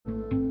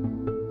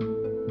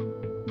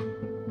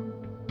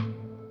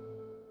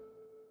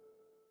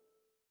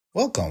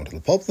Welcome to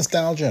the Pulp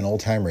Nostalgia and Old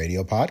Time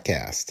Radio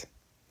podcast.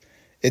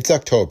 It's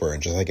October,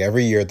 and just like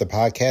every year at the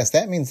podcast,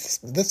 that means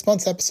this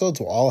month's episodes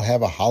will all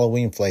have a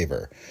Halloween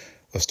flavor,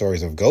 with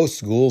stories of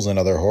ghosts, ghouls, and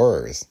other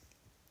horrors.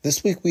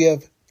 This week we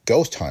have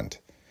Ghost Hunt,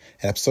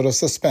 an episode of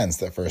Suspense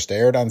that first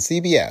aired on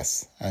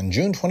CBS on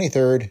June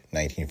 23rd,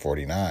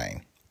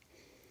 1949.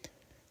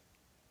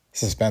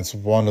 Suspense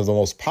was one of the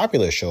most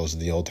popular shows of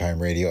the Old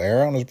Time Radio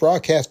era and was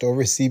broadcast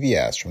over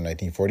CBS from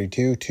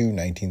 1942 to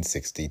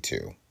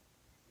 1962.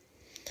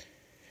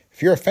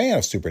 If you're a fan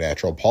of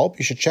supernatural pulp,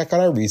 you should check out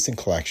our recent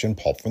collection,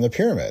 Pulp from the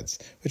Pyramids,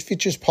 which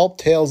features pulp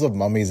tales of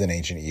mummies in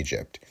ancient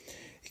Egypt.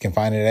 You can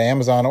find it at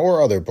Amazon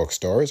or other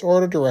bookstores, or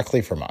order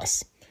directly from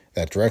us.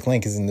 That direct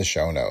link is in the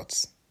show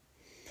notes.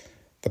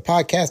 The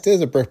podcast is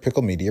a Brick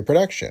Pickle Media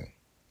production.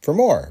 For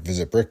more,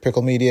 visit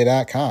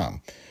brickpicklemedia.com,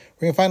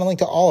 where you can find a link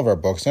to all of our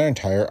books and our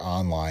entire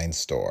online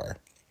store.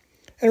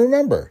 And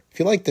remember, if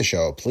you like the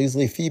show, please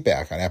leave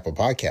feedback on Apple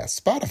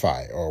Podcasts,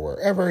 Spotify, or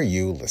wherever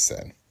you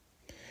listen.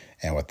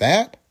 And with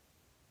that,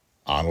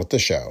 on with the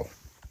show.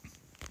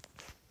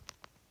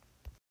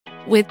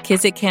 With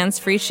Kizik Hands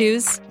Free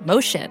Shoes,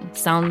 motion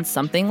sounds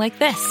something like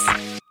this.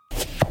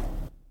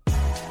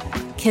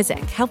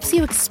 Kizik helps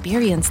you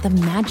experience the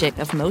magic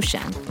of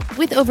motion.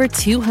 With over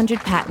 200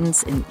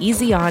 patents and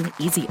easy-on,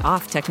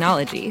 easy-off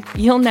technology,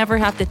 you'll never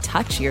have to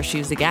touch your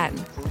shoes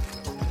again.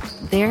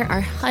 There are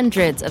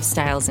hundreds of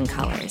styles and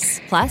colors,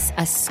 plus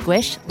a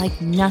squish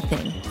like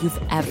nothing you've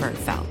ever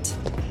felt.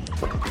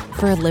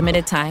 For a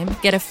limited time,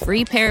 get a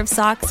free pair of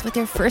socks with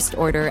your first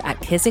order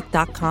at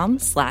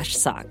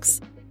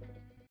kizik.com/socks.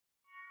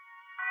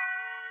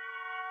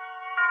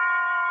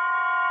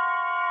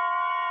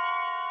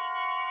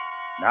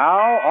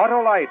 Now,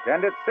 Autolite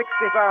and its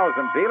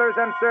 60,000 dealers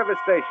and service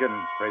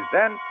stations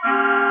present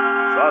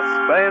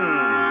Suspense.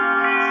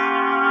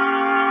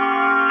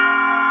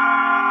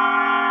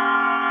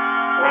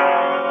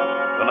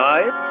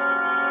 Tonight,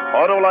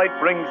 Autolite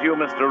brings you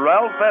Mr.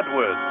 Ralph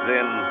Edwards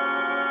in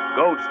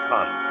Ghost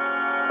Hunt,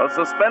 a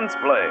suspense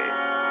play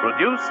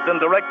produced and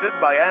directed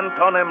by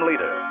Anton M.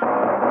 Leader.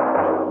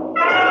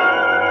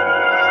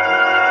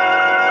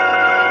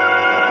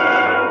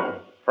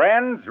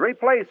 Friends,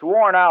 replace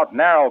worn-out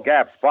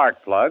narrow-gap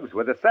spark plugs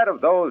with a set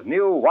of those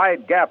new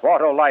wide-gap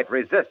Autolite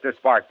resistor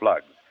spark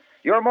plugs.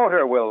 Your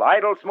motor will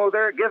idle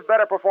smoother, give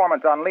better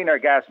performance on leaner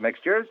gas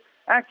mixtures,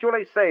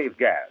 actually save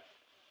gas.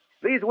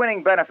 These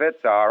winning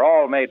benefits are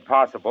all made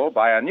possible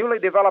by a newly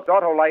developed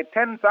Autolite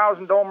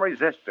 10,000-ohm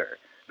resistor,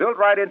 built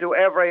right into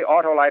every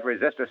Autolite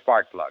resistor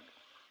spark plug,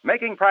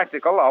 making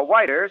practical a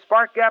wider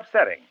spark gap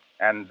setting,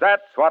 and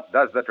that's what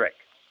does the trick.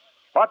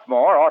 What's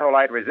more,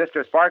 Autolite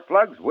resistor spark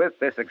plugs with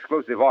this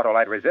exclusive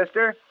Autolite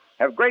resistor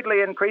have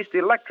greatly increased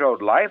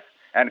electrode life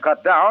and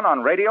cut down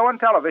on radio and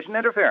television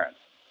interference.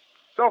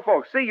 So,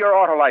 folks, see your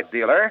Autolite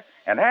dealer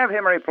and have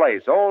him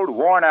replace old,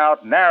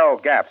 worn-out,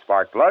 narrow-gap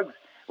spark plugs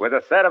with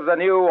a set of the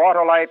new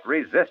Autolite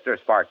resistor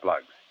spark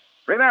plugs.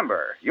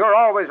 Remember, you're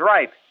always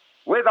right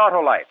with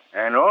Autolite.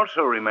 And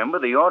also remember,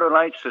 the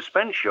Autolite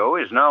Suspense Show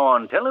is now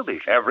on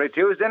television. Every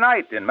Tuesday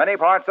night in many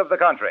parts of the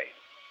country.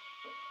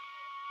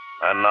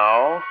 And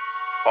now,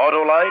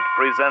 Autolite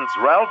presents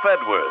Ralph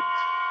Edwards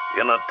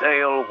in a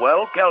tale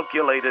well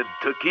calculated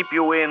to keep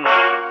you in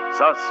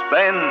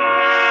suspense.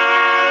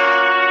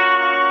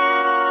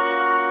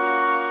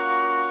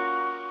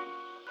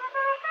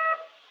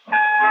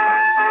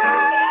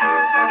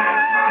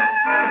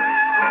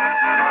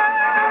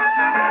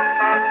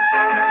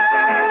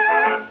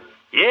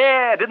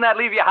 Yeah, didn't that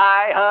leave you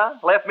high, huh?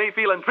 Left me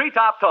feeling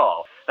treetop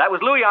tall. That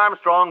was Louis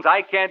Armstrong's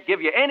I Can't Give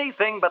You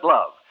Anything But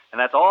Love. And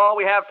that's all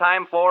we have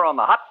time for on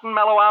the Hot and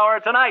Mellow Hour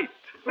tonight.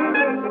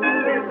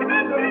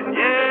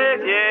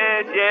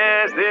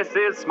 Yes, this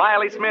is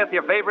Smiley Smith,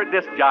 your favorite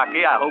disc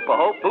jockey. I hope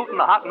booting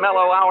the Hot and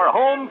Mellow Hour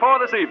home for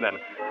this evening.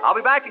 I'll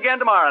be back again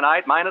tomorrow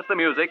night, minus the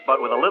music,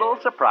 but with a little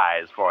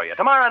surprise for you.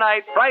 Tomorrow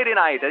night, Friday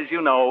night, as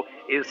you know,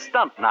 is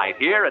stunt night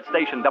here at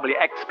station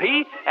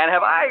WXP, and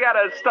have I got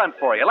a stunt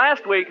for you.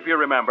 Last week, if you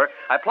remember,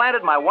 I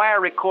planted my wire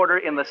recorder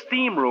in the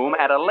steam room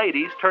at a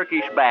lady's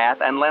Turkish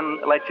bath and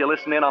let you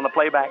listen in on the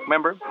playback,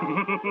 remember?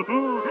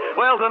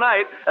 Well,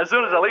 tonight, as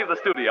soon as I leave the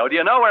studio, do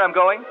you know where I'm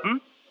going?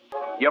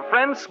 Your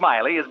friend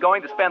Smiley is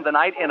going to spend the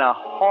night in a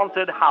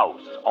haunted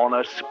house on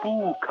a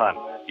spook hunt.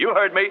 You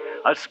heard me,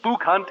 a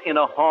spook hunt in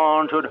a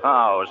haunted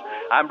house.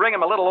 I'm bringing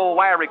my little old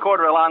wire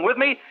recorder along with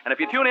me, and if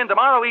you tune in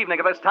tomorrow evening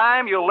at this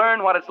time, you'll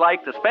learn what it's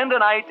like to spend a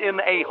night in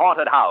a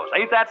haunted house.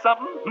 Ain't that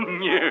something?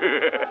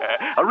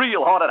 Yeah, a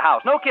real haunted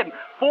house. No kidding.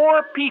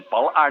 4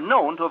 people are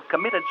known to have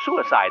committed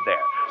suicide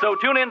there. So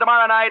tune in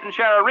tomorrow night and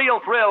share a real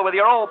thrill with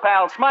your old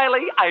pal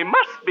Smiley, I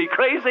must be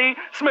crazy,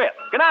 Smith.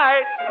 Good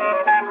night.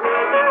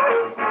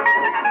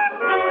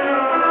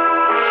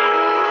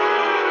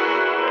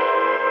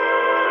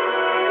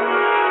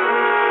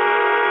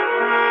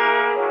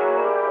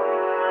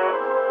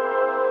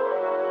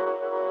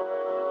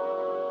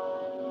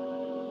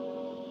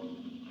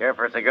 Care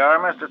for a cigar,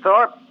 Mr.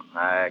 Thorpe?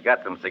 I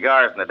got some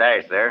cigars in the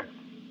dash there.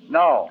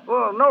 No.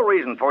 Well, no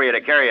reason for you to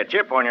carry a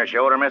chip on your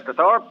shoulder, Mr.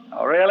 Thorpe.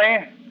 Oh,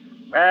 really?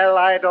 Well,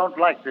 I don't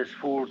like this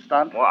fool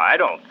stunt. Well, I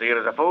don't see it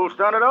as a fool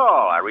stunt at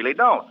all. I really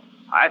don't.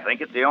 I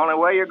think it's the only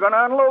way you're going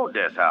to unload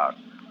this house.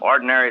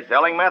 Ordinary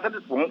selling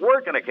methods won't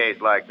work in a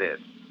case like this.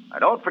 Now,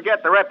 don't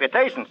forget the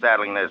reputation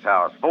saddling this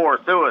house. 4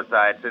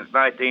 suicides since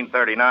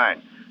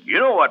 1939. You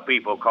know what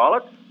people call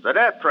it. The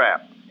death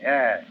trap.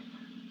 Yeah.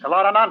 It's a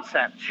lot of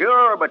nonsense.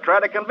 Sure, but try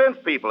to convince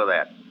people of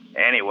that.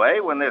 Anyway,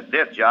 when this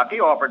disc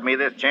jockey offered me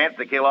this chance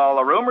to kill all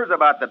the rumors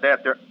about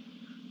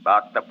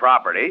about the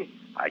property,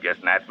 I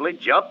just naturally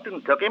jumped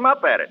and took him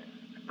up at it.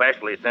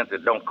 Especially since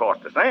it don't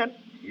cost a cent.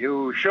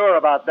 You sure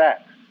about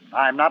that?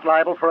 I'm not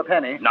liable for a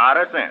penny. Not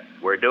a cent.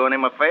 We're doing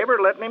him a favor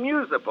letting him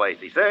use the place,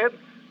 he said.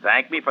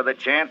 Thanked me for the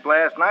chance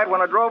last night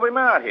when I drove him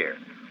out here.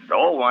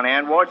 So one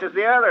hand washes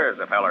the other, as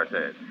the feller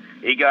says.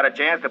 He got a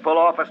chance to pull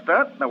off a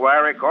stunt, and the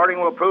wire recording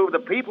will prove the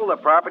people the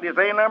property is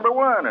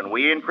A1, and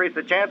we increase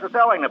the chance of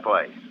selling the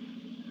place.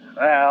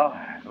 Well,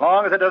 as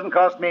long as it doesn't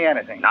cost me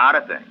anything. Not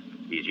a thing.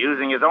 He's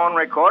using his own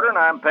recorder, and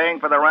I'm paying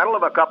for the rental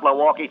of a couple of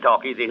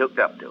walkie-talkies he hooked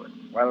up to it.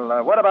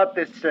 Well, what about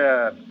this,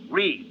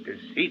 Reed? Does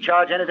he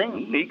charge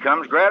anything? He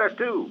comes gratis,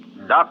 too.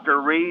 Dr.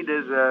 Reed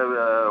is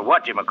a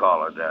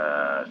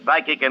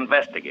psychic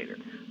investigator.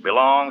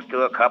 Belongs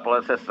to a couple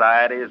of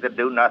societies that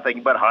do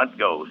nothing but hunt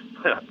ghosts.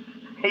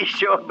 He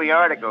showed me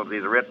articles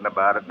he's written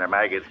about it in their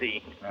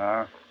magazine.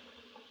 Well,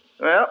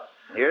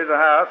 here's the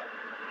house.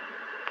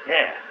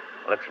 Yeah,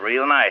 looks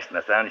real nice in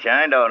the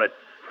sunshine, don't it?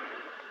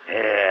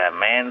 Yeah,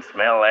 man,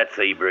 smell that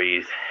sea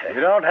breeze.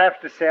 You don't have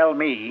to sell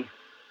me.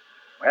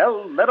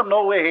 Well, let them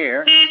know we're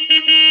here.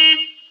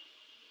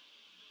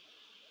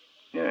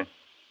 Yeah,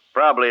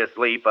 probably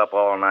asleep up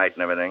all night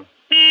and everything.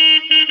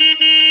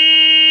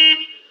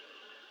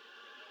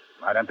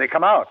 Why don't they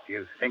come out? Do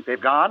you think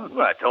they've gone?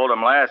 Well, I told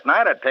them last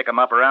night I'd pick them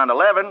up around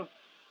 11.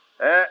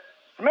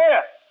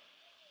 Smith!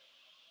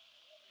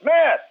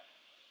 Smith!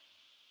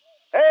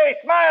 Hey,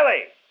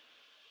 Smiley!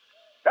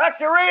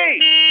 Dr.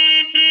 Reed!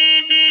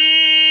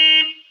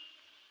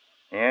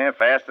 Yeah,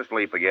 fast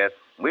asleep, I guess.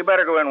 We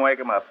better go in and wake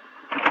him up.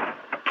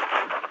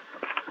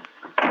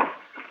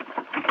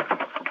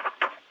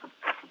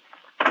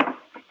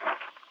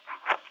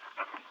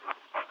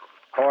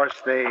 Of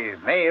course, they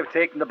may have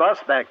taken the bus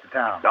back to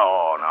town.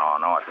 Oh,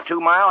 no. It's a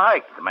 2-mile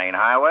hike to the main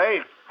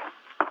highway.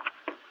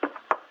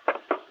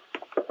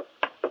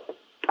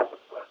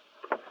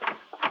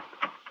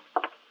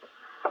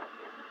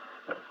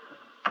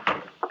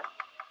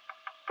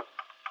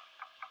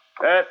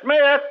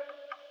 Smith!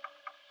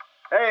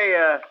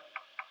 Hey,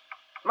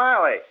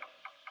 Smiley.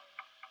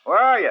 Where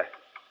are you?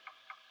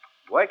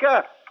 Wake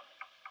up.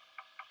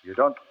 You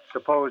don't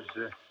suppose,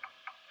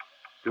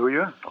 do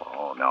you?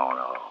 Oh,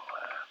 no.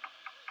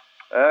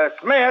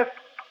 Smith.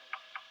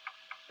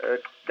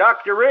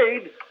 Dr.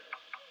 Reed.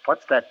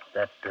 What's that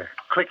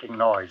clicking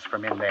noise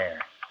from in there?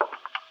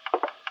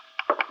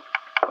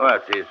 Well,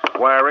 it's his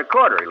wire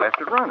recorder. He left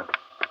it running.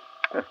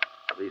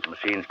 These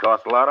machines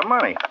cost a lot of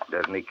money.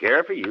 Doesn't he care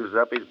if he uses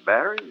up his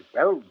batteries?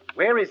 Well,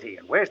 where is he,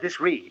 and where's this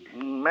Reed?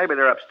 Maybe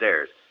they're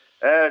upstairs.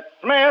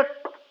 Smith?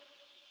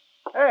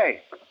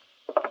 Hey,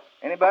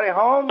 anybody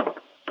home?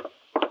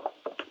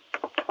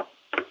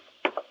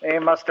 They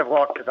must have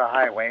walked to the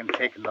highway and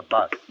taken the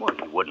bus. Well,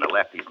 he wouldn't have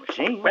left these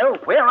machines. Well,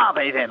 where are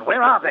they, then?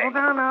 Where are they? Oh,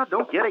 now,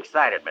 don't get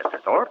excited,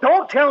 Mr. Thorpe.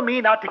 Don't tell me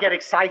not to get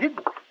excited.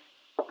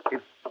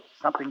 If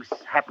something's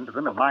happened to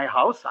them in my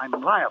house, I'm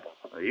liable.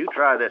 Well, you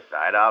try this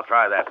side. I'll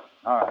try that one.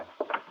 All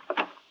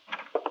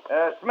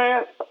right.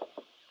 Smith.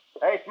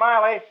 Hey,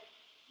 Smiley.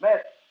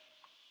 Smith.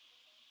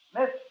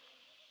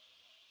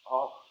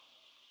 Oh.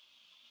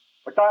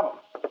 McDonald,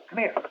 come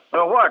here.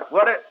 Oh, what?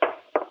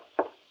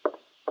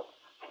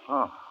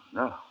 Oh,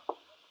 no.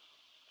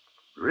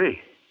 Reed.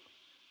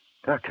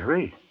 Dr.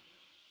 Reed.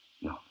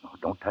 No,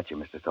 don't touch him,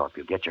 Mr. Thorpe.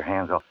 You'll get your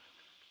hands off.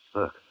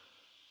 Look.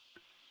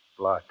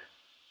 Blood.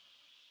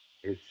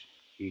 Is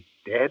he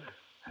dead?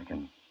 I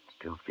can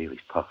still feel his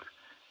pulse.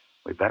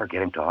 We better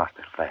get him to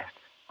hospital fast.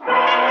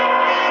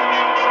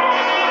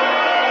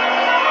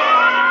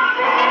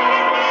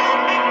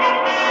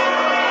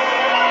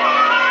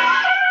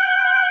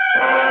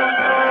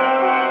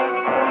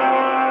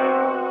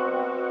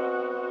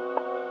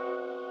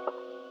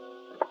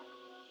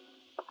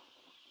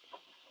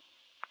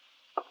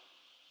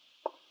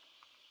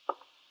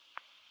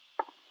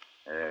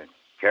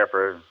 Care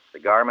for a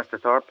cigar, Mr.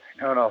 Thorpe?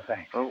 No,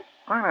 thanks. Well,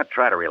 why not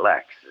try to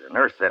relax? The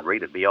nurse said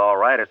Reed would be all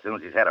right as soon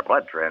as he's had a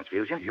blood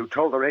transfusion. You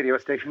told the radio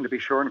station to be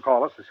sure and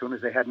call us as soon as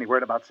they had any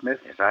word about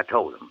Smith? Yes, I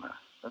told them.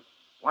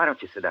 Why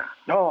don't you sit down?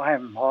 No,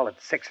 I'm all at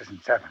 6s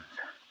and 7s.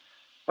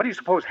 What do you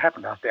suppose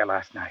happened out there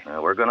last night?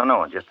 We're going to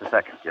know in just a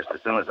second, just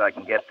as soon as I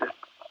can get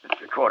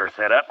this recorder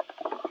set up.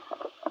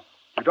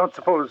 You don't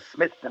suppose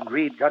Smith and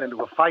Reed got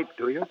into a fight,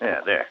 do you? Yeah,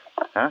 there.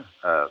 Huh?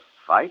 A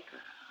fight?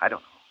 I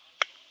don't know.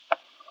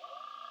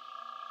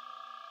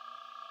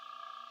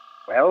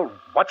 Well,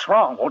 what's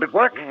wrong? Won't it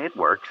work? Yeah, it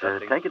works.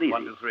 Take it easy.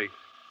 1, 2, 3.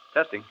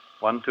 Testing.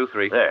 1, 2,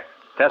 3. There.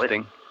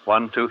 Testing.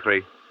 1, 2,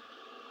 3.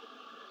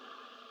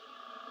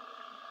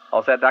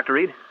 All set, Dr.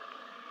 Reed?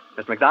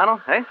 Mr.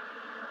 McDonald, eh?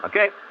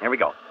 Okay, here we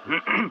go.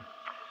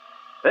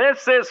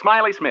 This is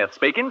Smiley Smith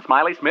speaking.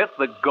 Smiley Smith,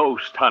 the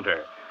ghost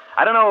hunter.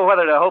 I don't know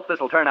whether to hope this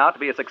will turn out to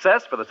be a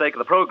success for the sake of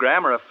the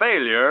program or a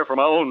failure for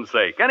my own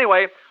sake.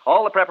 Anyway,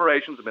 all the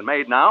preparations have been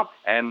made now,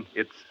 and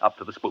it's up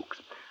to the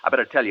spooks. I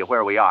better tell you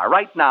where we are.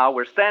 Right now,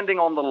 we're standing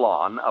on the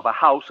lawn of a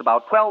house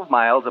about 12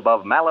 miles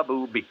above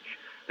Malibu Beach.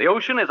 The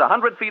ocean is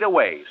 100 feet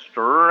away,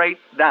 straight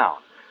down.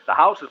 The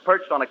house is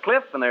perched on a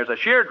cliff, and there's a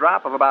sheer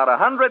drop of about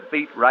 100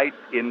 feet right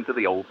into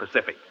the old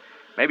Pacific.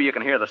 Maybe you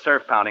can hear the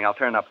surf pounding. I'll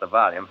turn up the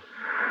volume.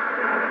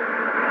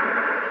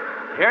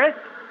 Hear it?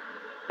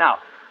 Now,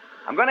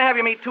 I'm going to have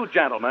you meet two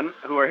gentlemen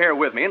who are here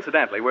with me.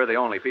 Incidentally, we're the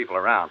only people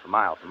around for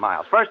miles and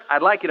miles. First,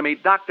 I'd like you to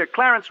meet Dr.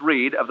 Clarence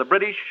Reed of the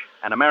British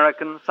and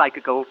American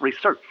Psychical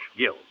Research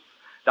Guilds.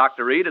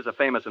 Dr. Reed is a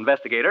famous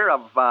investigator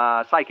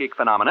of psychic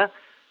phenomena,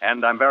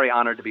 and I'm very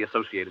honored to be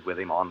associated with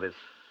him on this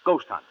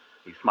ghost hunt.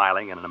 He's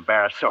smiling in an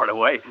embarrassed sort of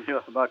way.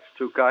 You're much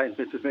too kind,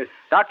 Mr. Smith.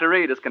 Dr.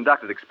 Reed has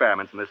conducted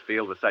experiments in this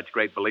field with such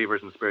great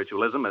believers in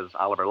spiritualism as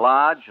Oliver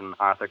Lodge and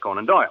Arthur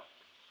Conan Doyle.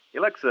 He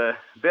looks a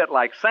bit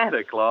like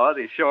Santa Claus.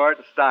 He's short,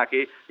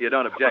 stocky. You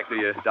don't object, do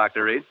you,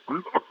 Dr. Reed?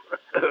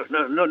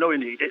 No,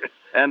 indeed.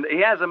 And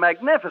he has a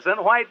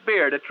magnificent white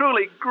beard, a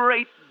truly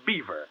great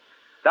beaver.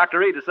 Dr.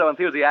 Reed is so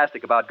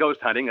enthusiastic about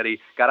ghost hunting that he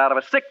got out of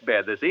a sick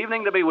bed this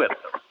evening to be with us.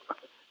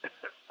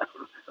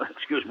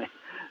 Excuse me.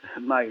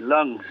 My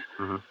lungs.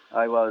 Mm-hmm.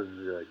 I was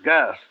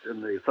gassed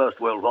in the First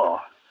World War.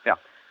 Yeah.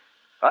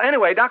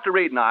 Anyway, Dr.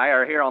 Reed and I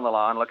are here on the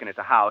lawn looking at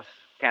the house.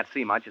 Can't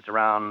see much. It's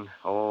around,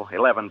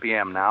 11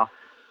 p.m. now.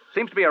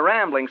 Seems to be a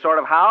rambling sort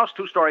of house,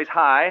 2 stories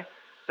high.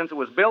 Since it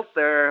was built,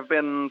 there have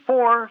been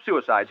 4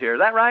 suicides here. Is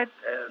that right?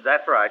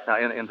 That's right. Now,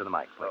 into the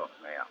mic, please. Oh,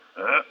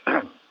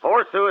 yeah.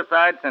 4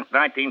 suicides since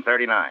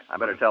 1939. I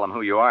better tell them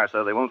who you are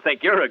so they won't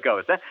think you're a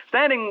ghost.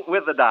 Standing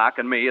with the doc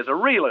and me is a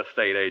real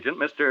estate agent,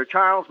 Mr.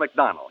 Charles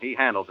McDonald. He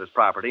handles this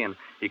property, and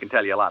he can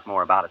tell you a lot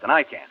more about it than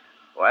I can.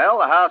 Well,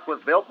 the house was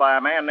built by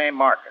a man named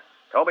Marcus,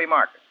 Toby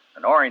Marcus,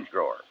 an orange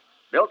grower.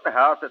 Built the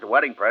house as a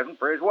wedding present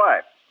for his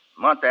wife.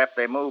 A month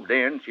after they moved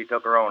in, she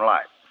took her own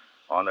life.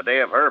 On the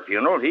day of her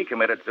funeral, he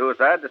committed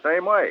suicide the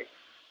same way.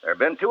 There have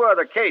been 2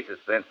 other cases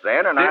since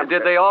then, and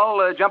Did they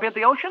all jump into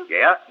the ocean?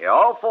 Yeah,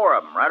 all 4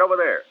 of them, right over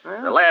there.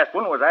 Yeah. The last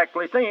one was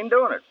actually seen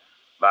doing it.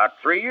 About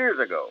 3 years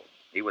ago.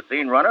 He was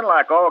seen running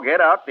like all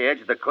get out the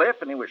edge of the cliff,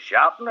 and he was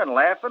shouting and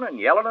laughing and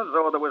yelling as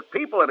though there was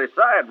people at his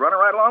side running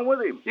right along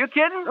with him. You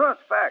kidding? No,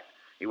 it's a fact.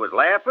 He was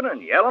laughing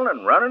and yelling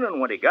and running, and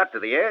when he got to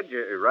the edge,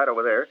 right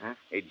over there,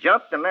 he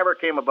jumped and never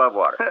came above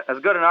water. As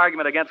good an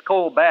argument against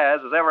cold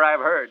baths as ever I've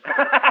heard.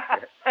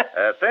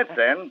 Since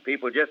then,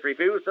 people just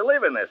refuse to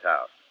live in this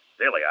house.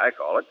 Silly, I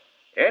call it.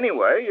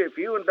 Anyway, if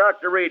you and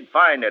Dr. Reed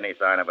find any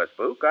sign of a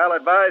spook, I'll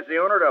advise the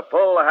owner to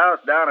pull the house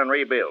down and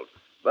rebuild.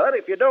 But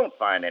if you don't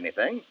find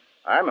anything,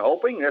 I'm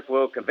hoping this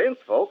will convince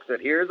folks that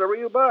here's a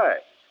real buy.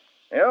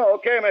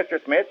 Okay,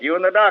 Mr. Smith, you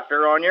and the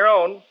doctor are on your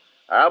own.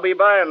 I'll be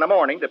by in the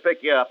morning to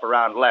pick you up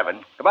around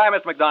 11. Goodbye,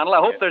 Mr. McDonald. I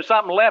hope there's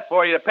something left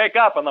for you to pick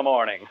up in the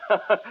morning.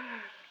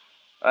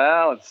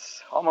 Well,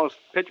 it's almost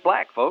pitch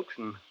black, folks,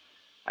 and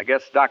I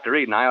guess Dr.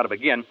 Reed and I ought to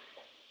begin.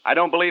 I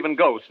don't believe in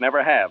ghosts,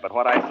 never have, but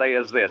what I say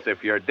is this.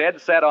 If you're dead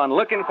set on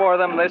looking for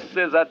them, this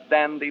is a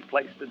dandy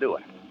place to do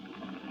it.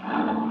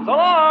 So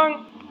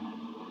long!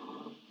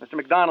 Mr.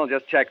 McDonald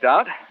just checked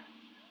out.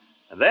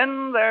 And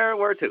then there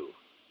were 2.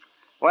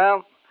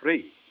 Well,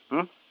 3.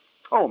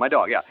 Oh, my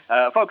dog,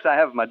 yeah. Folks, I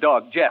have my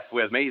dog, Jeff,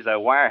 with me. He's a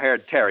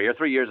wire-haired terrier,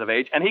 3 years of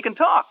age, and he can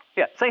talk.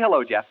 Yeah, say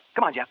hello, Jeff.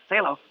 Come on, Jeff, say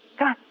hello.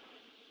 Come on.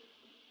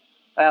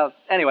 Well,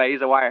 anyway,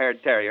 he's a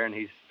wire-haired terrier, and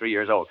he's 3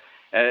 years old.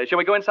 Shall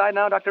we go inside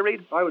now, Dr.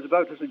 Reed? I was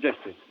about to suggest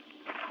it.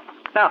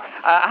 Now,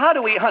 how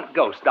do we hunt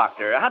ghosts,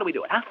 Doctor? How do we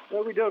do it, huh?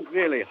 Well, we don't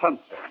really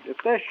hunt them. If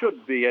there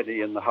should be any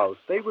in the house,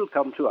 they will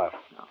come to us.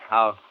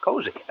 How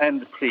cozy.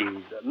 And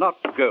please, not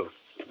ghosts.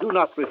 Do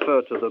not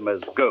refer to them as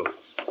ghosts.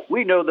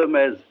 We know them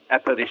as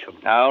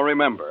apparitions. Now,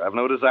 remember, I've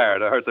no desire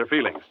to hurt their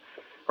feelings.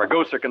 Where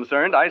ghosts are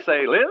concerned, I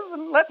say live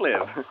and let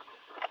live.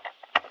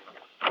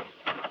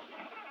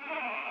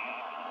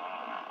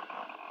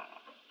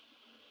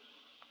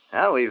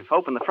 Well, we've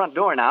opened the front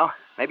door now.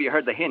 Maybe you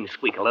heard the hinge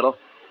squeak a little.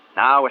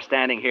 Now we're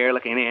standing here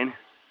looking in.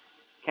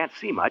 Can't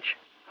see much.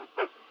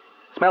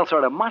 Smells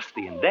sort of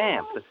musty and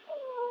damp. What's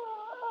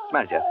the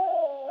matter, Jeff?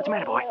 What's the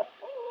matter, boy?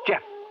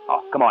 Jeff.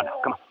 Oh, come on now,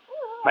 come on.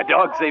 My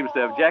dog seems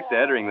to object to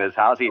entering this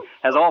house. He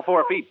has all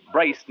 4 feet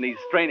braced, and he's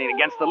straining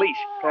against the leash.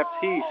 Perhaps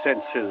he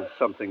senses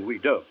something we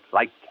don't.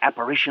 Like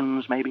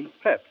apparitions, maybe?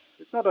 Perhaps.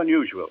 It's not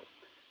unusual.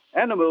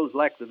 Animals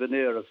lack the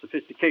veneer of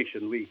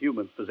sophistication we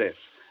humans possess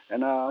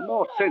and are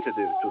more sensitive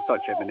to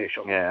such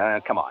emanations. Yeah,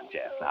 come on,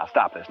 Jeff. Now,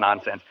 stop this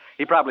nonsense.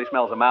 He probably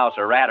smells a mouse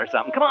or rat or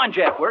something. Come on,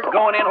 Jeff. We're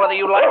going in whether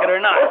you like it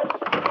or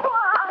not.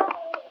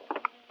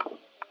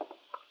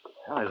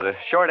 Well, there's a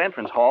short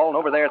entrance hall, and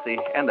over there at the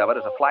end of it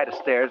is a flight of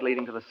stairs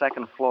leading to the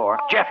 2nd floor.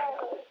 Jeff!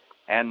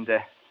 And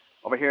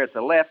over here at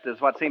the left is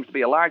what seems to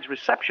be a large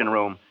reception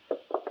room.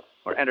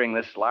 We're entering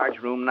this large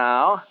room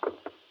now.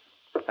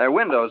 There are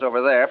windows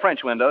over there,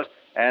 French windows,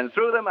 and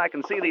through them I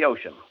can see the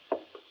ocean.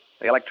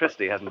 The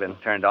electricity hasn't been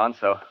turned on,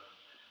 so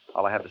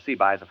All I have to see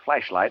by is a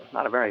flashlight,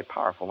 not a very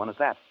powerful one at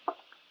that.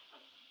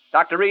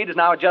 Dr. Reed is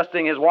now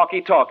adjusting his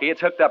walkie-talkie. It's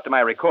hooked up to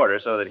my recorder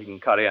so that he can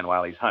cut in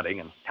while he's hunting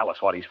and tell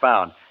us what he's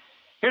found.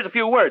 Here's a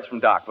few words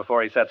from Doc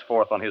before he sets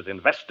forth on his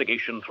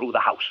investigation through the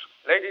house.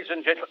 Ladies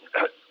and gentlemen,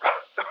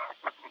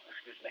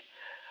 excuse me.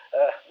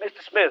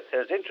 Mr. Smith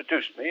has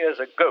introduced me as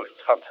a ghost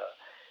hunter.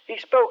 He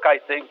spoke, I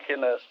think,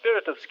 in a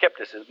spirit of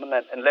skepticism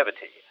and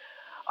levity.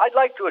 I'd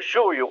like to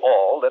assure you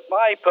all that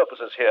my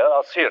purposes here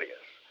are serious.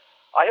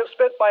 I have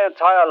spent my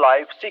entire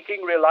life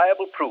seeking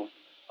reliable proof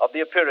of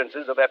the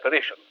appearances of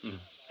apparitions.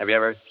 Have you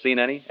ever seen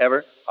any?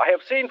 Ever? I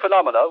have seen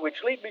phenomena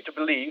which lead me to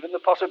believe in the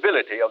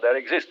possibility of their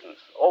existence,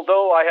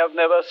 although I have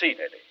never seen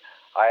any.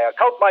 I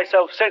account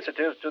myself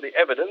sensitive to the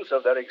evidence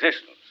of their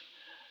existence.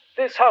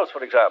 This house,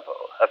 for example,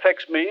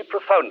 affects me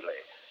profoundly.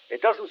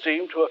 It doesn't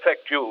seem to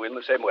affect you in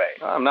the same way.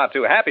 I'm not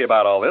too happy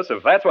about all this,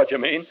 if that's what you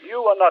mean.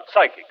 You are not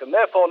psychic, and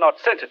therefore not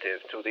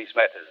sensitive to these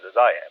matters as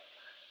I am.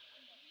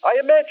 I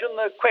imagine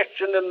the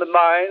question in the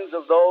minds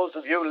of those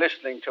of you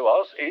listening to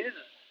us is,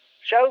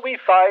 shall we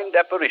find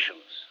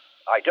apparitions?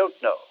 I don't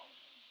know.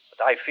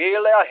 But I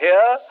feel they are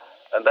here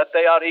and that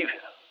they are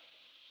evil.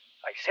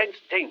 I sense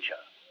danger.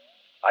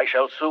 I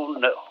shall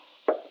soon know.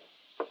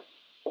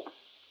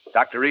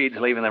 Dr. Reed's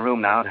leaving the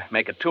room now to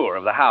make a tour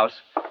of the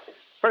house.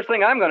 First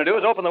thing I'm going to do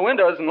is open the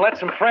windows and let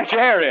some fresh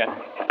air in.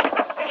 It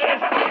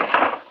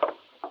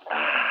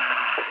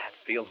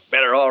feels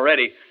better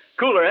already.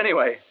 Cooler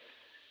anyway.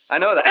 I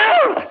know that.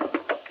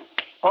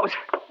 What was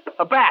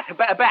a bat? A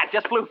bat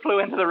just flew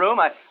into the room.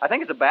 I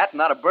think it's a bat,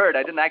 not a bird.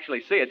 I didn't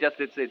actually see it, just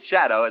its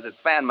shadow as it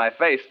fanned my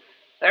face.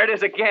 There it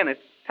is again. It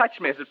touched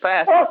me as it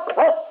passed.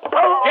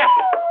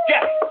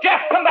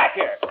 Jeff, come back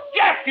here.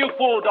 Jeff, you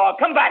fool dog,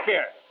 come back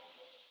here.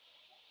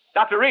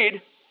 Dr.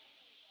 Reed.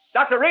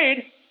 Dr.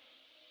 Reed.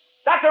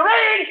 Dr.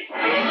 Reed!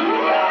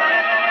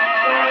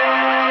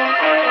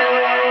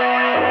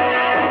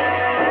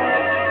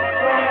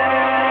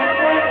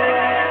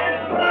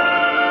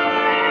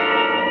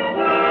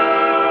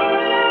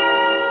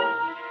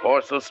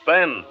 For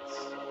Suspense,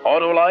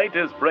 Autolite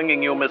is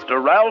bringing you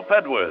Mr. Ralph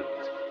Edwards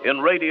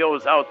in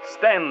radio's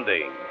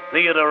outstanding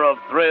theater of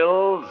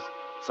thrills,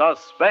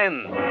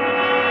 Suspense.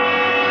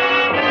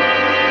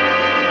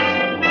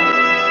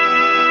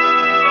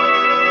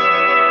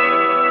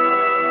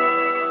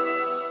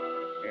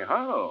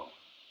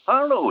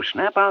 Hello,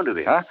 snap out of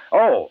it. Huh?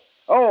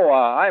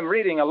 I'm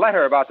reading a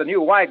letter about the new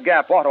wide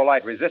gap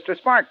Autolite resistor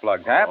spark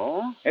plug, Hap.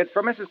 Oh? It's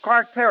from Mrs.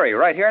 Clark Perry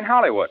right here in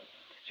Hollywood.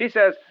 She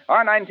says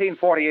our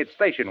 1948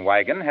 station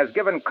wagon has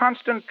given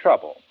constant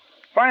trouble.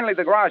 Finally,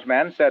 the garage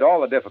man said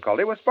all the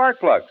difficulty was spark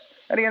plugs,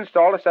 and he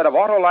installed a set of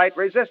Autolite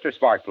resistor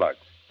spark plugs.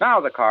 Now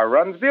the car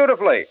runs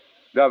beautifully.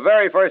 The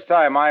very first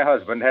time my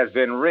husband has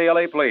been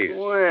really pleased.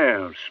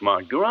 Well,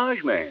 smart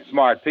garage man.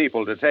 Smart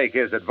people to take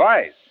his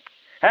advice.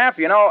 Hap,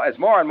 you know, as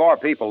more and more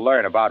people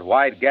learn about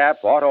wide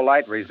gap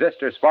Autolite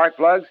resistor spark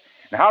plugs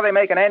and how they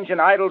make an engine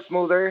idle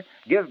smoother,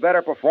 give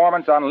better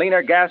performance on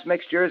leaner gas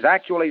mixtures,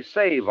 actually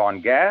save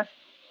on gas,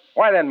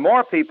 why then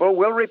more people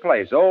will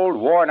replace old,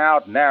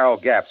 worn-out, narrow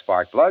gap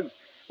spark plugs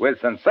with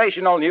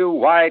sensational new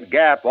wide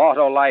gap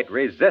Autolite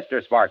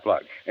resistor spark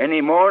plugs.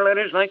 Any more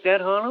letters like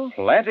that, Harlow?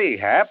 Plenty,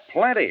 Hap,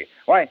 plenty.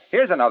 Why,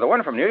 here's another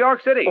one from New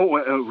York City.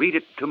 Read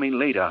it to me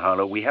later,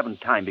 Harlow. We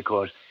haven't time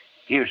because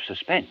here's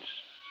Suspense.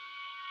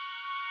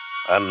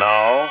 And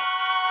now,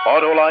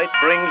 Autolite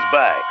brings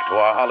back to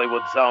our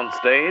Hollywood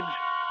soundstage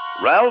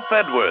Ralph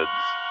Edwards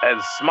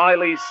as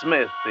Smiley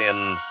Smith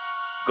in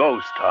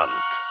Ghost Hunt,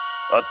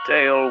 a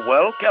tale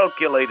well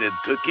calculated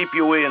to keep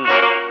you in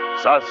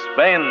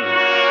suspense.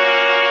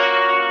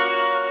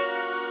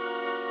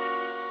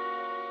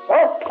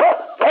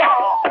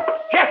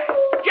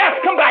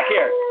 Jeff, come back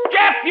here.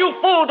 Jeff, you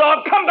fool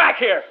dog, come back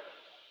here.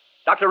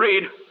 Dr.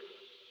 Reed.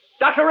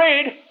 Dr.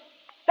 Reed.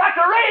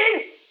 Dr.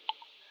 Reed!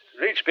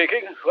 Reed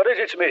speaking. What is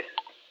it, Smith?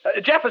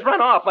 Jeff has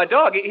run off. My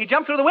dog, he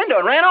jumped through the window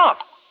and ran off.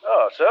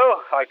 Oh, so?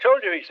 I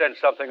told you he sensed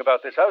something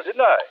about this house,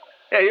 didn't I?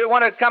 Yeah, you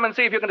want to come and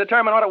see if you can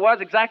determine what it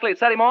was exactly that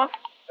set him off?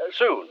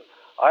 Soon.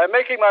 I am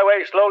making my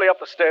way slowly up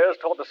the stairs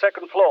toward the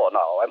second floor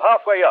now. I'm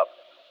halfway up.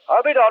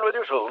 I'll be down with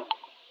you soon.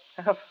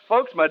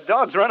 Folks, my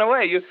dog's run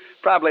away. You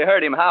probably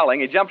heard him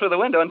howling. He jumped through the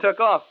window and took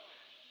off.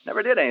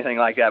 Never did anything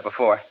like that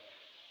before.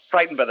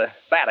 Frightened by the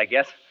bat, I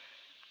guess.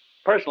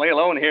 Personally,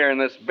 alone here in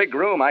this big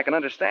room, I can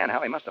understand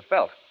how he must have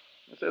felt.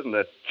 This isn't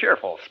a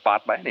cheerful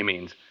spot by any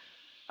means.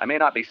 I may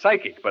not be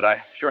psychic, but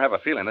I sure have a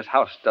feeling this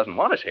house doesn't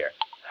want us here.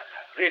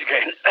 Read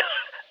again.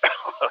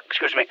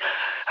 Excuse me.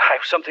 I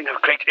have something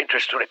of great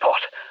interest to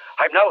report.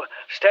 I'm now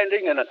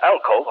standing in an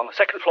alcove on the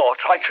second floor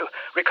trying to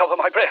recover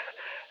my breath.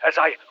 As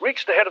I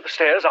reached the head of the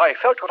stairs, I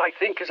felt what I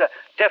think is a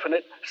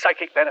definite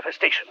psychic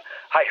manifestation.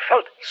 I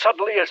felt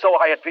suddenly as though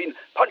I had been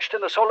punched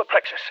in the solar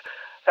plexus.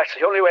 That's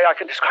the only way I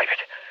can describe it.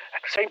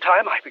 At the same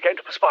time, I began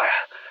to perspire.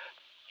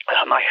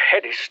 My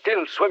head is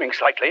still swimming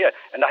slightly,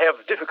 and I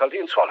have difficulty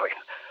in swallowing.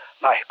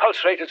 My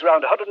pulse rate is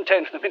around 110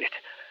 in a minute.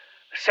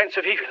 The sense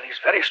of evil is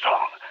very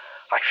strong.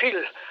 I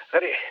feel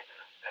very,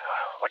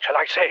 what shall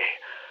I say,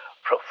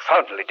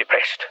 profoundly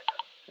depressed.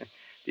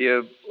 Do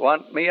you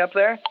want me up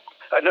there?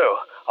 No,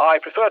 I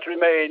prefer to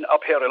remain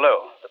up here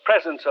alone. The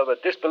presence of a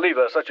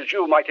disbeliever such as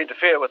you might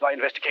interfere with my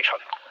investigation.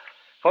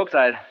 Folks,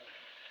 I'd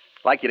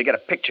like you to get a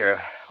picture of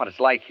what it's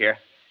like here.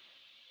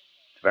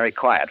 It's very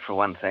quiet, for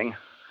one thing.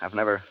 I've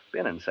never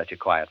been in such a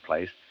quiet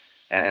place.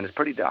 And it's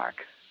pretty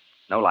dark.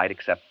 No light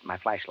except my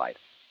flashlight.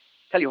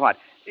 Tell you what,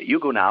 you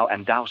go now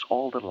and douse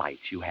all the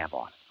lights you have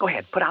on. Go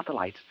ahead, put out the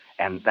lights,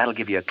 and that'll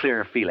give you a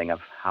clearer feeling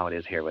of how it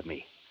is here with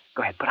me.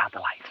 Go ahead, put out the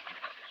lights.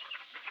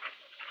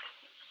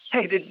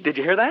 Hey, did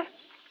you hear that?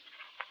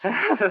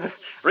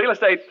 Real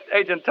estate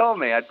agent told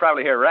me I'd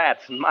probably hear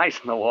rats and mice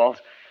in the walls.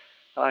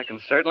 Well, I can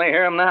certainly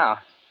hear them now.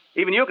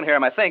 Even you can hear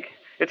them, I think.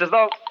 It's as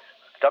though...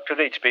 Dr.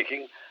 Reed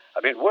speaking.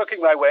 I've been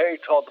working my way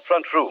toward the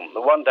front room,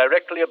 the one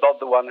directly above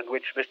the one in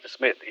which Mr.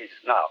 Smith is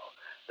now.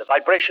 The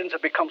vibrations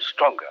have become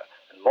stronger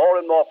and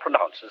more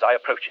pronounced as I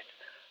approach it.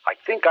 I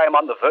think I am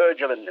on the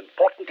verge of an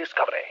important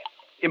discovery.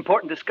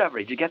 Important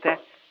discovery? Did you get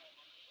that?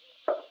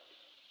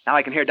 Now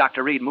I can hear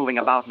Dr. Reed moving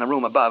about in the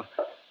room above.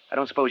 I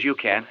don't suppose you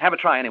can. Have a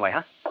try anyway,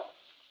 huh?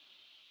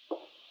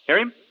 Hear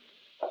him?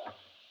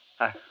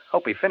 I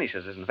hope he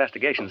finishes his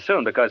investigation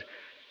soon, because,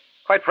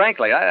 quite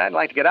frankly, I'd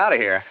like to get out of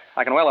here.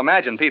 I can well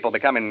imagine people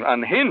becoming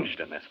unhinged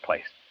in this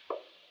place.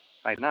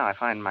 Right now, I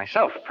find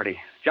myself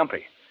pretty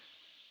jumpy.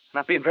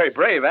 Not being very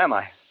brave, am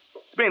I?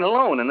 It's being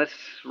alone in this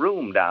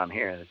room down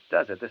here that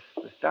does it. This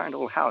darned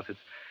old house. It's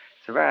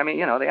a very,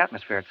 the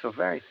atmosphere, it's so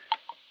very...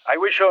 I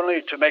wish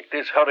only to make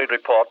this hurried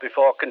report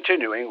before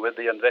continuing with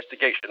the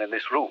investigation in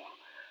this room.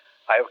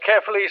 I have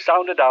carefully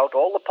sounded out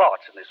all the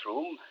parts in this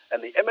room,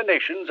 and the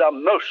emanations are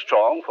most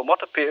strong from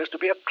what appears to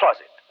be a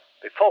closet,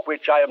 before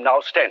which I am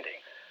now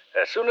standing.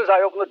 As soon as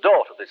I open the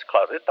door to this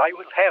closet, I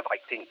will have, I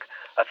think,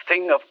 a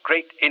thing of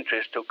great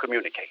interest to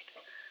communicate.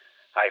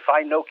 I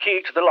find no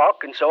key to the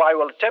lock, and so I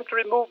will attempt to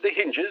remove the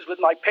hinges with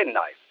my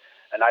penknife,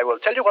 and I will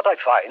tell you what I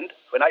find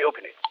when I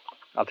open it.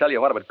 I'll tell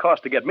you what it would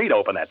cost to get me to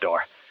open that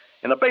door.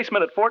 In the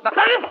basement at Fort...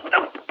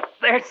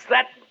 There's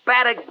that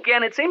bat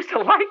again. It seems to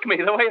like me,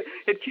 the way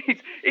it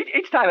keeps...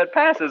 Each time it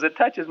passes, it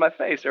touches my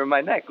face or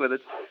my neck with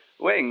its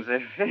wings.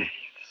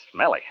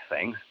 Smelly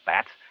things,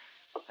 bats.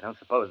 I don't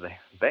suppose they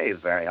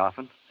bathe very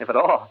often, if at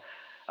all.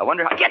 I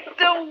wonder how... Get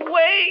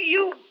away,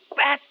 you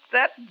bat!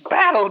 That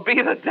bat'll be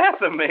the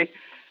death of me.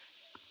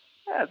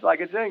 Yeah, it's like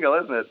a jingle,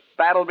 isn't it?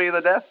 Bat'll be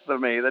the death of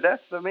me, the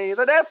death of me,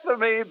 the death of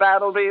me,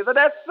 bat'll be the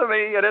death of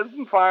me. It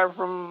isn't far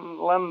from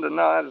London.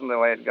 No, that isn't the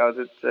way it goes.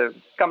 It's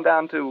come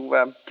down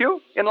to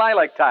Q in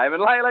lilac time,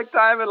 in lilac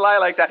time, in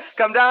lilac time.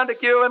 Come down to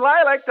Q in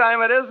lilac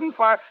time. It isn't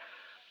far.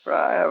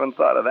 I haven't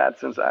thought of that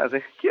since I was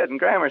a kid in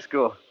grammar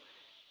school.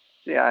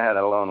 See, I had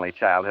a lonely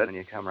childhood, and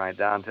you come right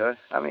down to it.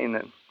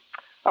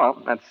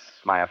 That's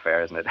my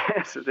affair, isn't it?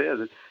 Yes, it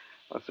is. It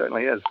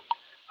certainly is.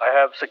 I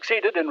have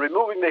succeeded in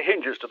removing the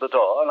hinges to the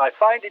door, and I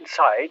find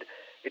inside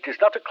it is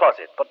not a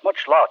closet, but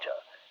much larger.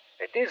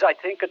 It is, I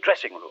think, a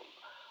dressing room.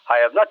 I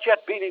have not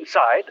yet been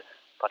inside,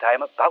 but I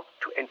am about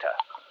to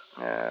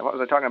enter. What was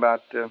I talking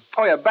about?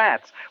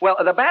 Bats. Well,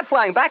 the bat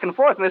flying back and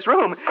forth in this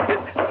room is...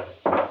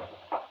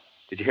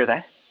 Did you hear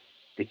that?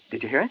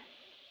 Did you hear it?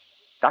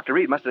 Dr.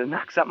 Reed must have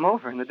knocked something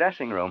over in the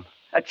dressing room.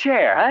 A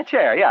chair, huh? A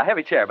chair, yeah, a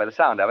heavy chair by the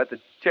sound of it. The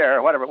chair,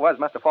 or whatever it was,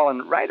 must have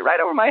fallen right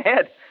over my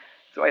head.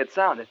 That's the way it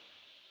sounded.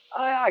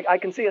 I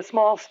can see a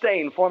small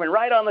stain forming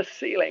right on the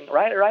ceiling,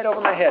 right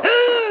over my head.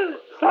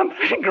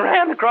 Something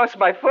ran across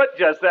my foot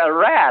just then. A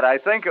rat, I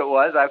think it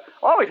was. I've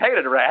always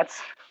hated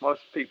rats. Most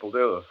people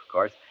do, of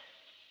course.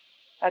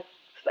 That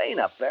stain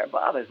up there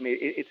bothers me.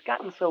 It's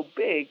gotten so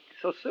big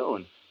so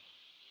soon.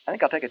 I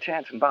think I'll take a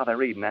chance and bother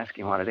Reed and ask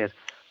him what it is.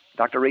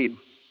 Dr. Reed.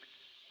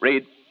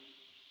 Reed,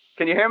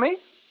 can you hear me?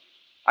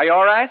 Are you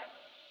all right?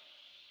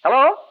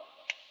 Hello?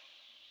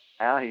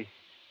 Well, he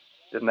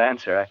didn't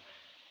answer.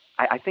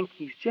 I think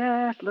he's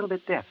just a little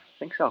bit deaf.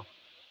 Think so.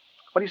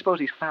 What do you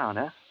suppose he's found,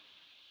 huh?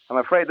 I'm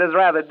afraid this is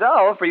rather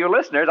dull for you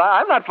listeners.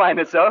 I'm not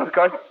finding it so, of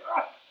course.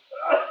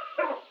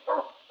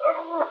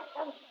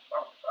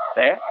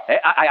 There.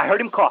 I heard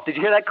him cough. Did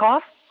you hear that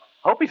cough?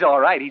 Hope he's all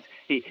right.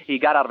 He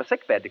got out of a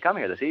sick bed to come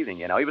here this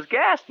evening, you know. He was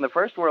gassed in the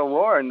First World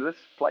War, and this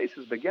place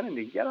is beginning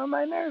to get on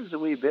my nerves a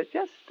wee bit.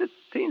 Just a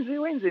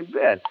teensy-weensy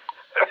bit.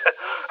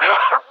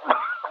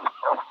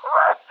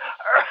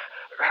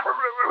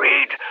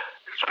 Reed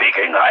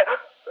speaking.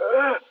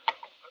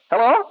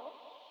 Hello?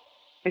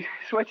 He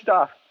switched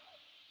off.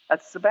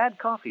 That's the bad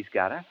cough he's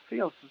got. I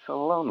feel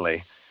so lonely.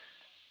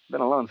 I've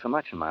been alone so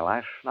much in my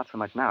life. Not so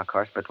much now, of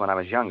course, but when I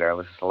was younger, I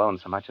was alone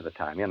so much of the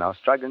time. You know,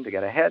 struggling to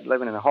get ahead,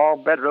 living in a hall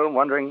bedroom,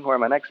 wondering where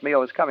my next meal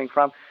was coming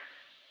from.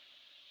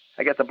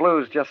 I get the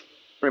blues just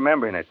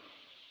remembering it.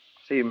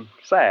 Seem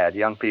sad,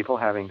 young people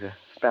having to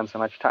spend so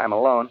much time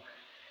alone.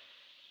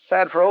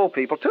 Sad for old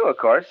people, too, of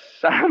course.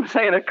 I'm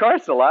saying of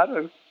course a lot.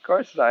 Of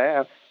course I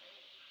am.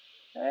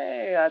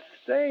 Hey, that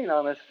stain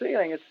on the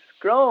ceiling, it's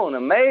grown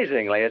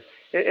amazingly.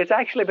 It's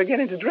actually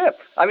beginning to drip.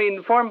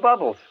 Form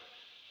bubbles.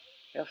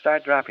 They'll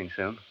start dropping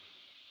soon.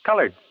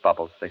 Colored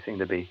bubbles, they seem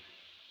to be.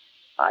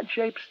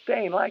 Odd-shaped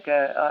stain, like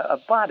a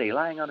body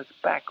lying on its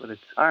back with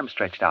its arms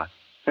stretched out.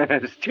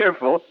 It's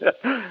cheerful.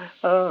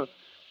 Oh,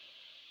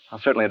 I'll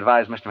certainly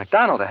advise Mr.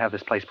 McDonald to have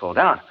this place pulled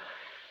down.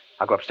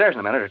 I'll go upstairs in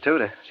a minute or two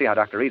to see how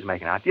Dr. Reed's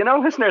making out. You know,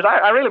 listeners,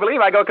 I really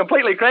believe I'd go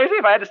completely crazy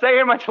if I had to stay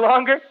here much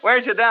longer.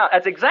 Wears you down.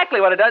 That's exactly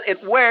what it does.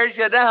 It wears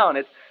you down.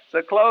 It's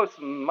so close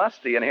and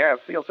musty in here. I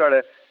feel sort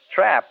of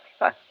trapped.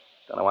 Huh.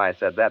 Don't know why I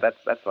said that.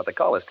 That's what they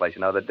call this place,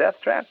 you know, the death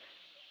trap.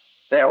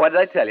 There, what did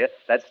I tell you?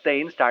 That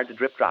stain started to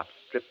drip drop.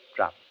 Drip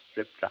drop.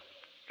 Drip drop.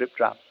 Drip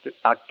drop. Drip.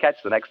 I'll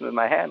catch the next one in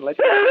my hand and let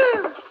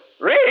you...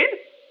 Reed?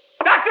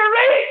 Dr.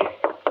 Reed!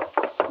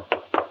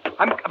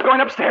 I'm going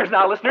upstairs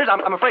now, listeners.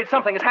 I'm afraid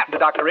something has happened to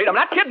Dr. Reed. I'm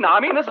not kidding now.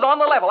 I mean, this is on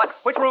the level.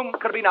 Which room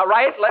could it be now?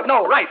 Right? Left?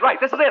 No, right.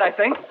 This is it, I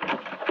think.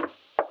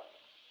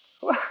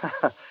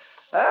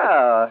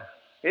 Oh,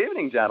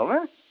 evening,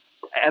 gentlemen.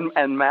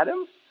 And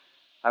madam?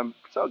 I'm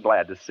so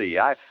glad to see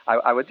you.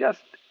 I was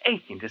just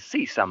aching to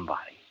see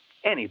somebody.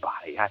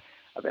 Anybody.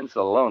 I've been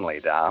so lonely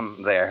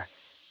down there.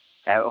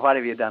 What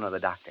have you done with the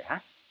doctor, huh?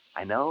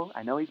 I know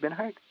he's been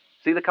hurt.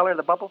 See the color of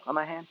the bubble on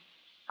my hand?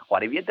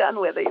 What have you done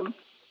with him?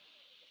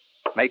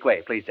 Make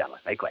way, please, gentlemen.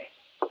 Make way.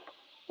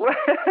 Well,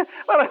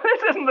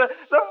 this isn't the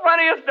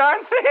funniest darn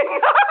thing.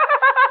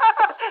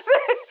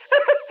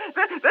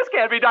 This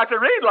can't be Dr.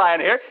 Reed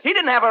lying here. He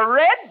didn't have a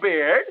red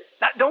beard.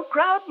 Now, don't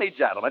crowd me,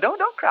 gentlemen.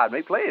 Don't crowd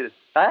me, please.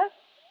 Huh?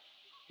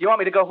 You want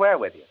me to go where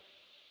with you?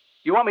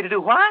 You want me to do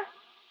what?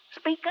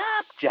 Speak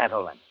up,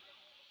 gentlemen.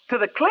 To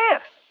the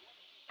cliffs.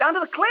 Down to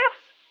the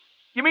cliffs?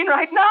 You mean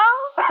right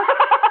now?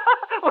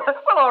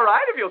 Well, all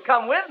right, if you'll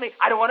come with me.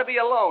 I don't want to be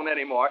alone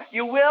anymore.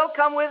 You will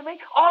come with me?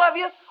 All of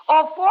you?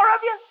 All four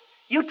of you?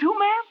 You too,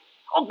 ma'am?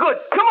 Oh, good.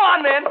 Come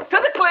on, then. To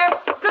the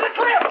cliff. To the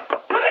cliff. To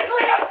the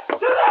cliff.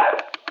 To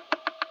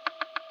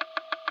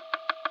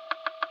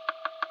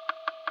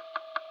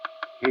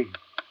the... He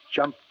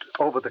jumped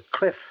over the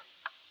cliff.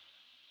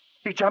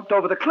 He jumped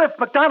over the cliff.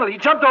 McDonald, he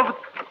jumped over...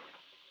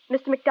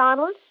 Mr.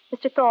 McDonald,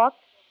 Mr. Thorpe,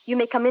 you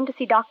may come in to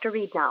see Dr.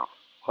 Reed now.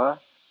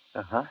 What?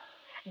 Uh-huh.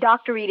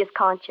 Dr. Reed is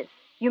conscious.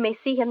 You may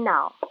see him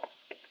now.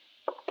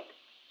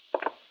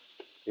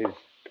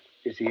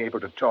 Is he able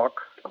to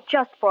talk?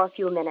 Just for a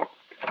few minutes.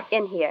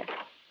 In here.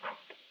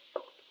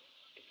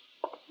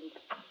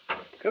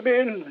 Come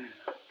in.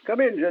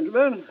 Come in,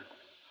 gentlemen.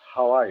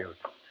 How are you,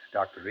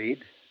 Dr.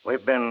 Reed?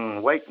 We've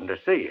been waiting to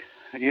see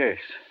you. Yes,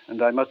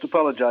 and I must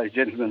apologize,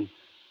 gentlemen.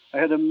 I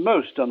had a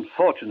most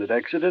unfortunate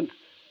accident.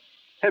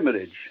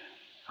 Hemorrhage.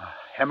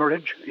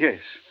 Hemorrhage?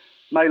 Yes.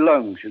 My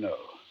lungs, you know.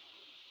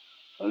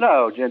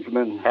 Now,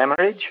 gentlemen.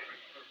 Hemorrhage?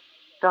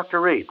 Dr.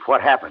 Reed,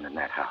 what happened in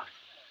that house?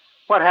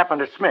 What happened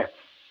to Smith?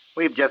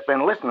 We've just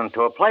been listening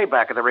to a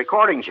playback of the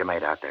recordings you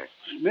made out there.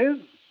 Smith?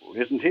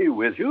 Well, isn't he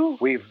with you?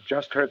 We've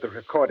just heard the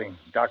recording,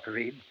 Dr.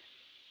 Reed.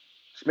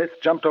 Smith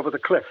jumped over the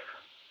cliff.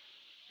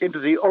 Into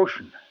the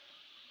ocean.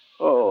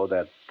 Oh,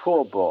 that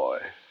poor boy.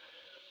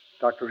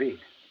 Dr. Reed,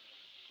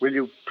 will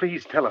you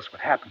please tell us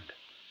what happened?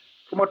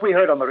 From what we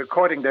heard on the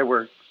recording, there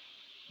were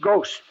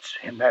ghosts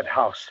in that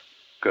house.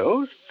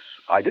 Ghosts?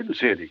 I didn't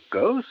see any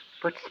ghosts.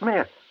 But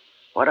Smith,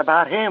 what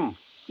about him?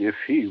 If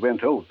he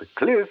went over the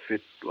cliff,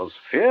 it was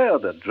fear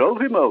that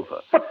drove him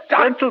over. But,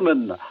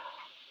 gentlemen,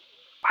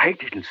 I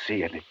didn't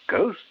see any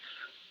ghosts.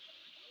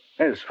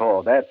 As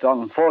for that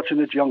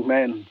unfortunate young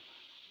man,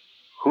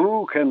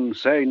 who can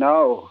say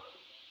now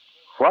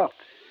what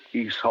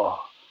he saw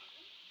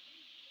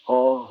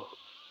or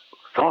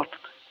thought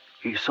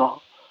he saw?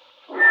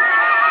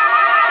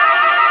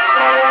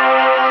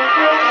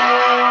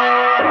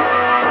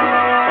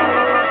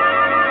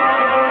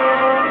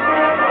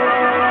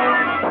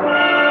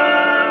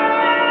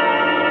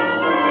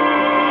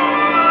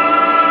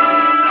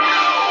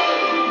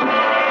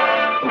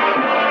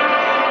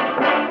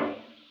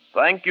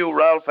 Thank you,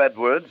 Ralph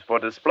Edwards, for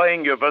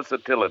displaying your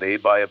versatility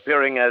by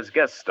appearing as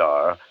guest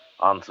star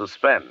on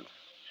Suspense.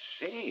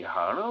 Say,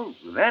 Harlow,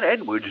 that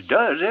Edwards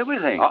does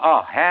everything.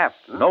 Half.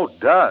 No,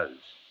 does.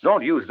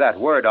 Don't use that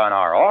word on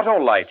our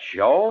Autolite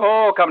show.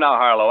 Oh, come now,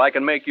 Harlow. I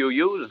can make you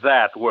use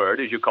that word,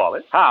 as you call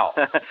it. How?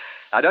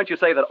 Now, don't you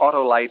say that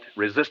Autolite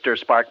resistor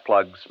spark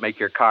plugs make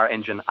your car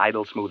engine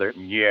idle smoother?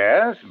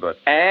 Yes, but...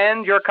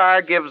 And your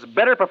car gives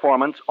better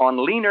performance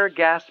on leaner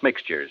gas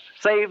mixtures.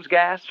 Saves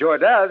gas. Sure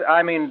does.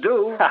 I mean,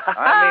 do.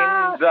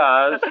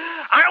 Does.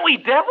 Aren't we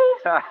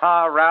devils?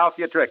 Ralph,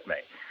 you tricked me.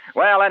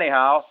 Well,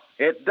 anyhow,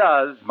 it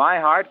does my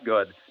heart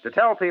good to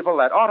tell people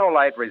that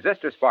Autolite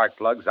resistor spark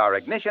plugs are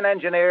ignition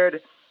engineered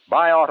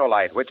by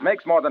Autolite, which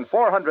makes more than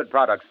 400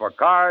 products for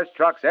cars,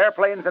 trucks,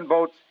 airplanes, and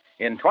boats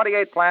in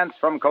 28 plants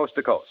from coast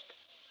to coast.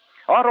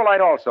 Autolite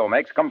also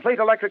makes complete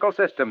electrical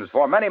systems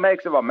for many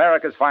makes of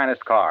America's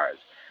finest cars.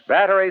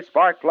 Batteries,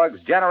 spark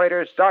plugs,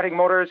 generators, starting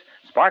motors,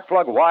 spark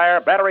plug wire,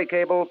 battery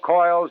cable,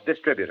 coils,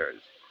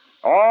 distributors.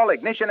 All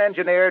ignition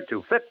engineered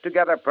to fit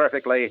together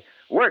perfectly,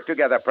 work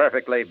together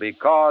perfectly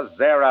because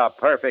they're a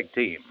perfect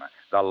team.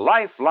 The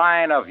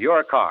lifeline of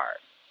your car.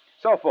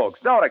 So, folks,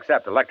 don't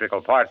accept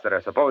electrical parts that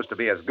are supposed to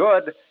be as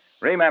good.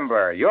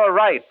 Remember, you're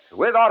right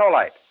with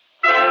Autolite.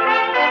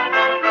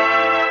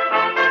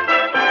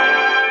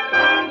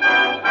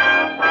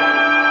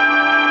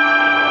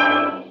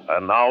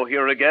 And now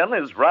here again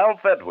is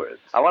Ralph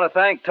Edwards. I want to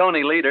thank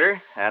Tony Leader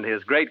and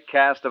his great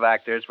cast of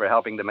actors for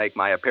helping to make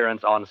my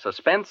appearance on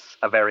Suspense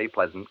a very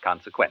pleasant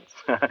consequence.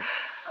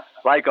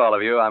 Like all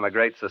of you, I'm a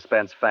great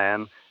Suspense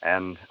fan,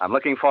 and I'm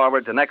looking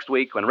forward to next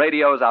week when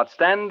radio's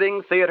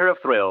outstanding theater of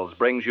thrills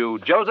brings you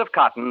Joseph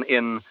Cotton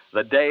in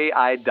The Day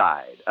I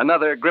Died,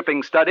 another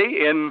gripping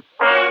study in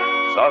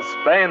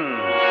Suspense.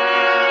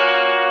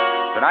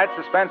 Tonight's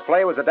Suspense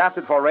play was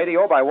adapted for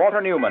radio by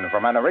Walter Newman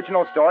from an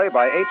original story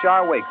by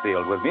H.R.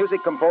 Wakefield, with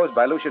music composed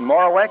by Lucien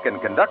Moraweck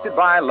and conducted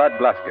by Lud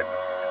Gluskin.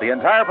 The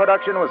entire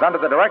production was under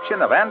the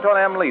direction of Anton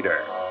M. Leader.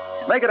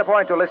 Make it a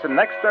point to listen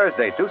next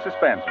Thursday to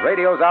Suspense,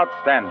 radio's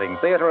outstanding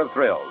theater of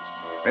thrills.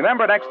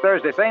 Remember, next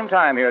Thursday, same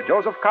time, hear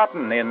Joseph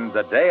Cotton in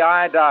The Day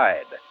I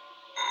Died.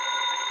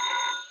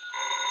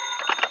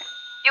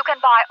 You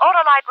can buy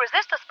Autolite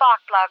resistor spark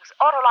plugs,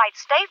 Autolite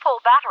stay-full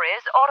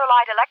batteries,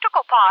 Autolite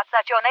electrical parts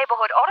at your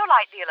neighborhood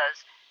Autolite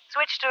dealers.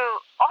 Switch to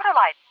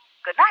Autolite.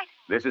 Good night.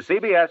 This is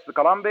CBS, the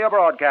Columbia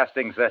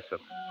Broadcasting System.